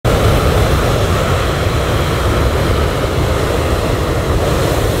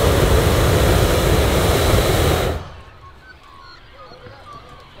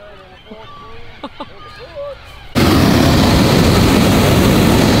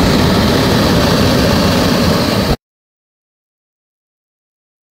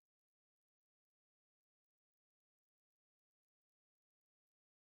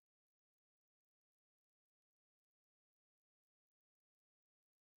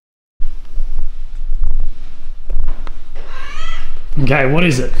Okay, what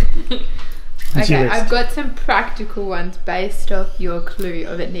is it? Okay, I've got some practical ones based off your clue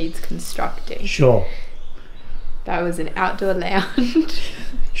of it needs constructing. Sure. That was an outdoor lounge.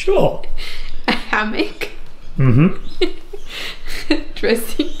 Sure. A hammock. Mm-hmm.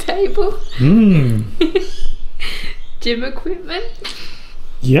 Dressing table. Gym equipment.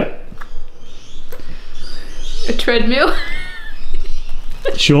 Yep. A treadmill.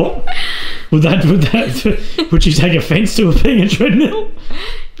 Sure. Would you take offence to it being a treadmill?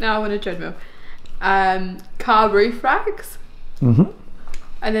 No, I want a treadmill. Car roof racks. Mm-hmm.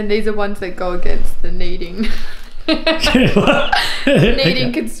 And then these are ones that go against the needing.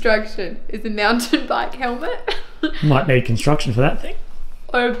 Needing construction. Is a mountain bike helmet. Might need construction for that thing.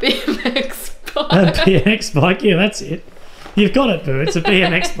 Or a BMX bike. A BMX bike, yeah, that's it. You've got it, Boo. It's a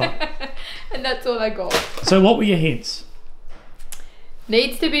BMX bike. And that's all I got. So what were your hints?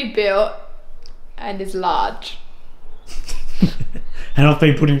 Needs to be built and is large. And I've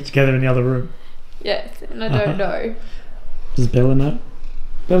been putting it together in the other room. Yes, and I don't know. Does Bella know?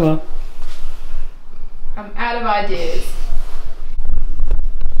 Bella. I'm out of ideas.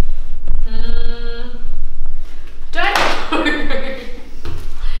 Don't know.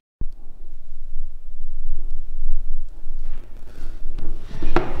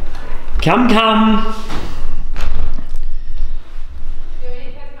 Come.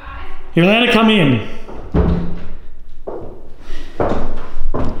 You're allowed to come in.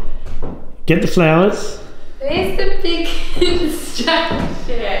 Get the flowers. There's the big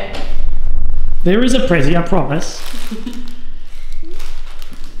instruction. There is a prezi, I promise.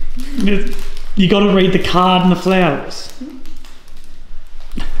 You got to read the card and the flowers.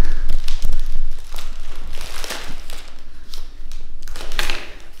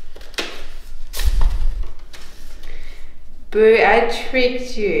 Boo, I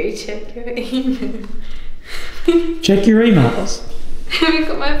tricked you. Check your email. Check your emails. I haven't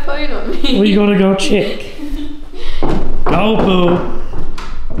got my phone on me. Well, you got to go check. Go, Boo.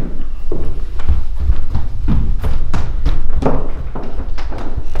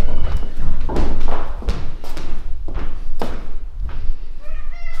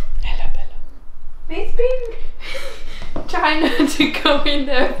 Hello, Bella. He's been trying not to go in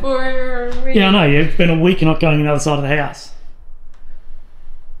there for a week. Yeah, I know. You've been a week not going on the other side of the house.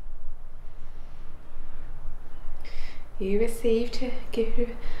 You received a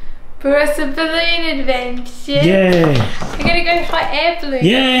gift for us a balloon adventure. Yeah. We're gonna go hot air balloon.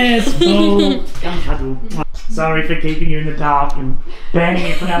 Yes, Boo. Come cuddle. Sorry for keeping you in the dark and banning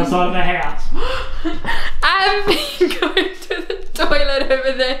you from the other side of the house. I've been going to the toilet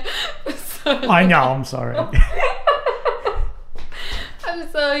over there for so long. I know, I'm sorry. I'm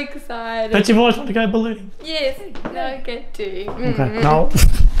so excited. But you've always wanted to go ballooning. Yes, now I get to. Okay, no.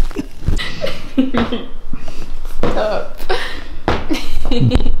 Stop.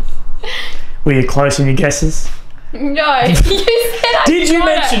 Were you close in your guesses? No, you said I Did you got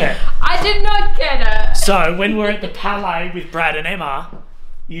mention it? I did not get it. So, when we're at the Palais with Brad and Emma,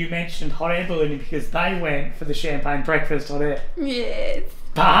 you mentioned hot air ballooning because they went for the champagne breakfast hot air. Yes.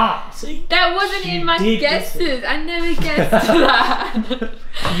 See? That wasn't You in my did guess guesses. I never guessed that.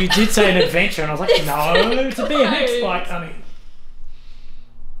 You did say an adventure and I was like, no, it's a BMX bike, honey.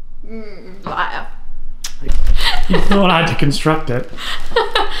 Liar. You thought I had to construct it.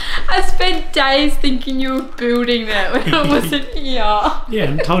 I spent days thinking you were building that when I wasn't here. Yeah,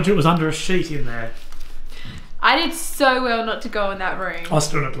 and told you it was under a sheet in there. I did so well not to go in that room. I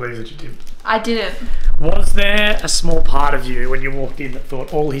still don't believe that you did. I didn't. Was there a small part of you when you walked in that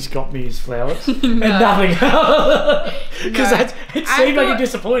thought, all he's got me is flowers? And nothing else? Because it seemed like you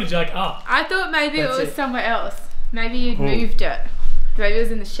disappointed. You're like, oh. I thought maybe it That's was it. somewhere else. Maybe you'd moved it. Maybe it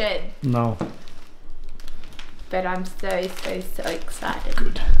was in the shed. No. But I'm so excited.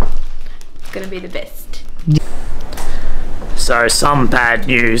 Good. It's going to be the best. So some bad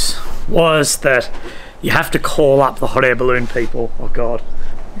news was that you have to call up the hot air balloon people. Oh God.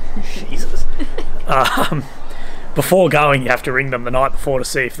 Jesus. Before going, you have to ring them the night before to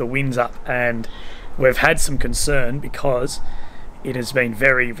see if the wind's up, and we've had some concern because it has been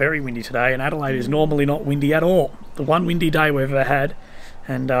very, very windy today, and Adelaide is normally not windy at all. The one windy day we've ever had,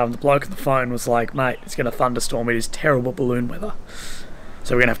 and the bloke on the phone was like, mate, it's going to thunderstorm, it is terrible balloon weather.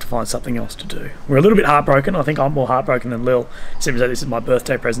 So we're going to have to find something else to do. We're a little bit heartbroken. I think I'm more heartbroken than Lil. It seems like this is my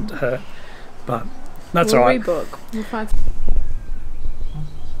birthday present to her, but that's We'll alright. rebook. We'll find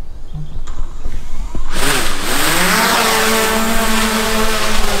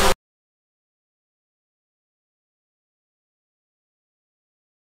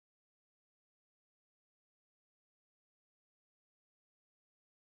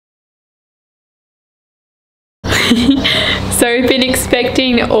So we've been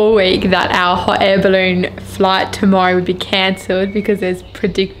expecting all week that our hot air balloon flight tomorrow would be cancelled because there's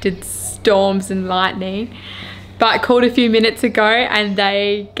predicted storms and lightning. But called a few minutes ago and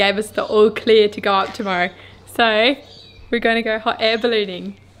they gave us the all clear to go up tomorrow. So we're going to go hot air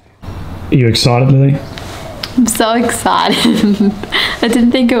ballooning. Are you excited, Lily? I'm so excited. I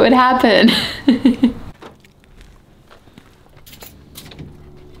didn't think it would happen.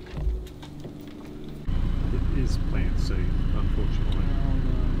 Is Plan C, unfortunately.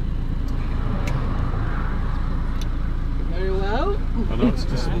 Very well. I know it's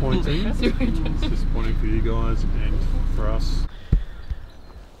disappointing. It's disappointing for you guys and for us.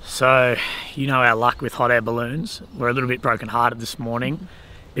 So, you know our luck with hot air balloons. We're a little bit broken hearted this morning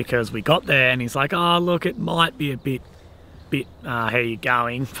because we got there and he's like, oh look, it might be a bit how you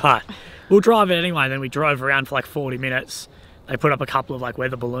going, but we'll drive it anyway. Then we drove around for like 40 minutes. They put up a couple of like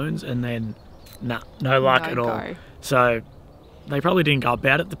weather balloons and then no luck at all. So they probably didn't go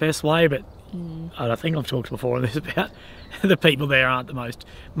about it the best way, but I think I've talked before on this about the people there aren't the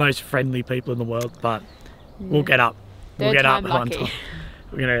most friendly people in the world, but we'll get up. We'll get up one time.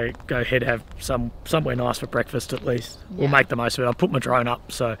 We're gonna go ahead and have somewhere nice for breakfast at least. Yeah. We'll make the most of it. I'll put my drone up,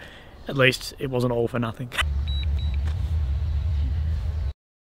 so at least it wasn't all for nothing.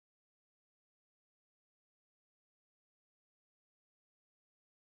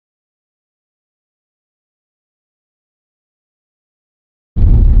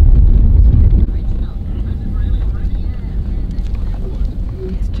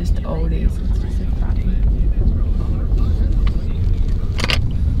 It's just oldies. It's just so funny.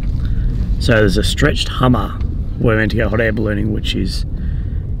 So there's a stretched Hummer we're meant to go hot air ballooning, which is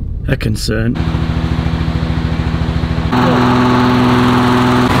a concern. It's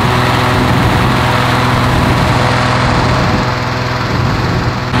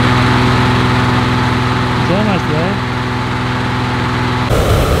almost there.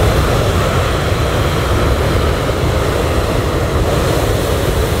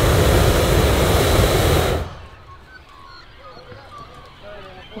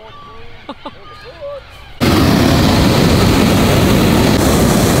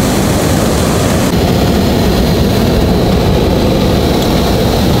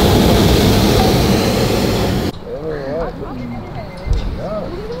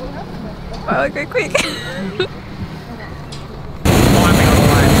 Oh, go quick.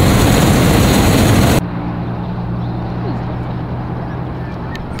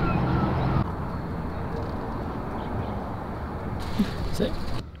 See?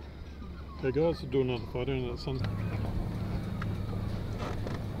 Okay guys, we'll do another photo in that sun.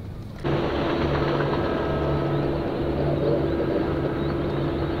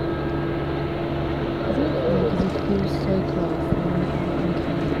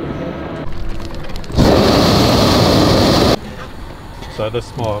 So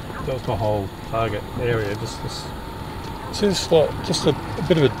that's my whole target area. Just this. See this like just a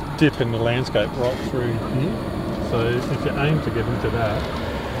bit of a dip in the landscape right through here. So if you aim to get into that,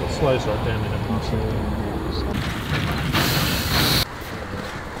 it slows right down in a muscle.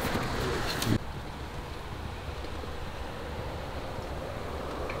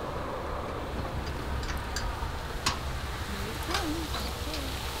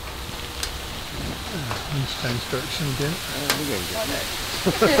 Let's change direction again.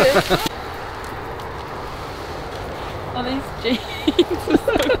 Oh, these jeans are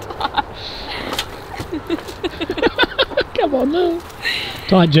so tight. Come on now.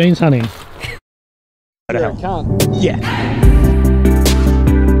 Tight jeans, honey. Yeah, I can't. Yeah.